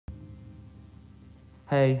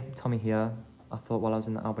Hey, Tommy here. I thought while I was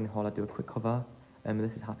in the Albany Hall I'd do a quick cover.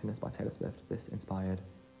 This is Happiness by Taylor Swift. This inspired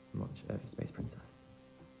much of Space Princess.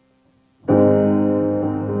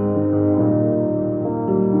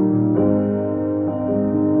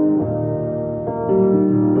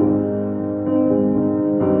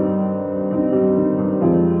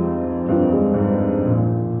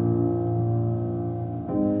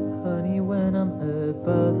 Honey, when I'm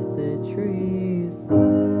above the trees,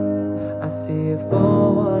 I see it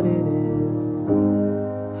for what it is.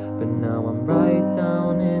 But now I'm right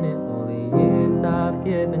down in it. All the years I've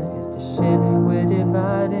given is the shit we're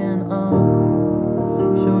dividing up.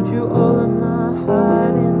 Showed you all of my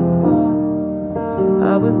hiding spots.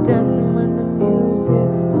 I was dancing when the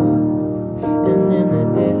music stopped, and in the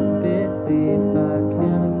disbelief I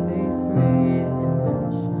can't face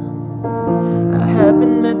reinvention. I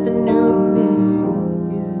haven't met the new me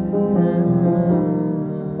yet.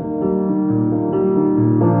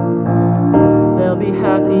 There'll be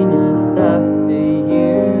happiness after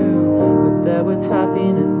you, but there was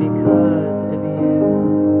happiness because of you.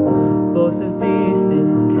 Both of these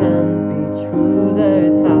things can be true. There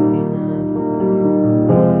is happiness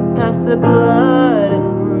past the blood and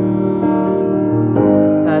bruise,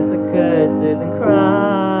 past the curses and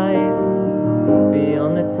cries,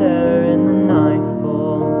 beyond the terror in the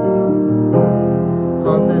nightfall.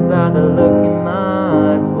 Haunted by the look in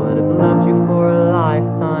my eyes, would have loved you for a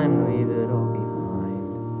lifetime. Leave it all behind,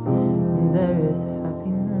 and there is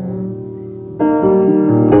happiness.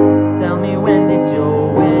 Tell me, when did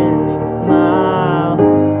your winning smile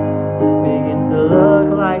begin to look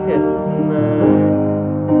like a smirk?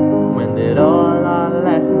 When did all our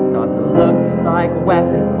lessons start to look like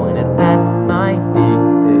weapons pointed at my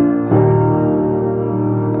deepest hurt?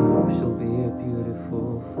 Oh, she'll be a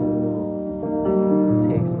beautiful fool who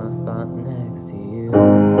takes my spot next to you.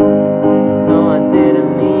 No, I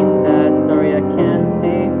didn't mean that. Sorry, I can't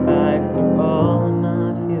see facts through all of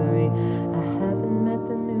my fury. I haven't met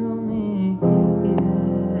the new me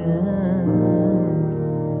yet.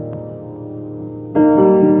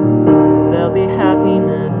 There'll be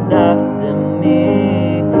happiness after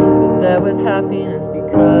me, but there was happiness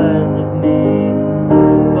because of me.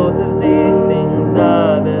 Both of these things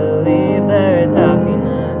I believe. There is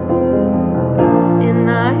happiness in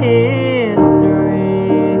our history,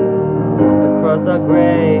 across our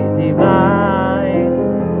great divide.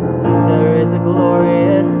 There is a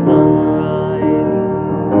glorious sunrise,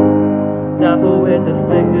 dapple with the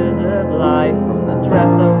flickers of life from the dress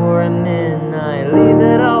I wore at midnight. Leave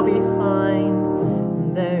it all behind,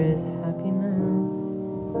 and there is happiness.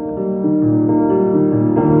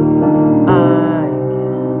 I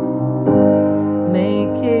can't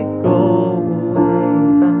make it go away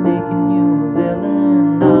by making you a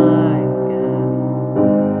villain. I guess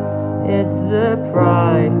it's the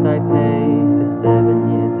price I pay for 7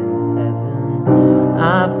 years in heaven. I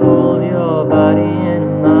pulled your body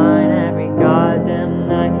into mine every goddamn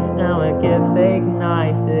night. Now I get fake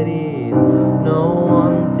niceties. No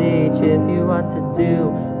one teaches you what to do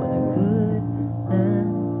when a good man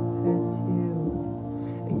hurts you,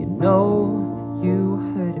 and you know you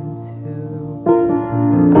hurt him too.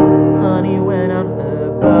 Honey, when I'm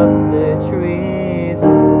above the trees,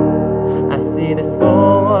 I see this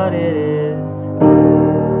for what it is.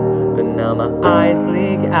 But now my eyes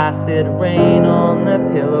leak acid rain on the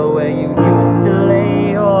pillow where you used to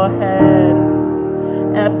lay your head.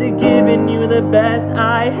 After giving you the best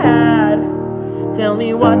I had, tell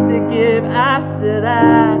me what to give after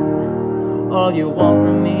that. All you want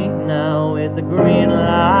from me now is a green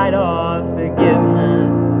light or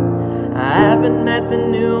forgiveness. I haven't met the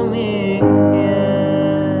new me yet.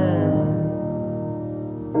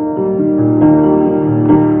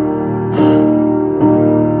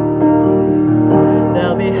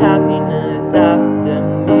 There'll be happiness after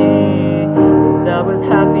me, but there was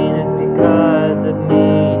happiness because of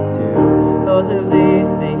me too. Both of these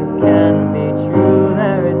things can be true.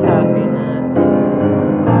 There is happiness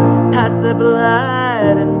past the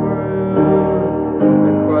blood and bruise,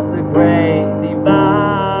 across the great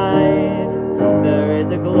divide. There is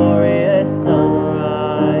a glorious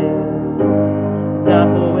sunrise,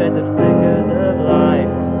 dapple with the flickers of life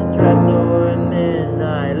from the dress over at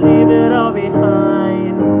midnight. Leave it all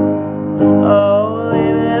behind. Oh,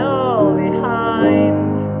 leave it all behind.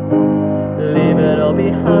 Leave it all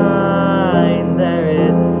behind.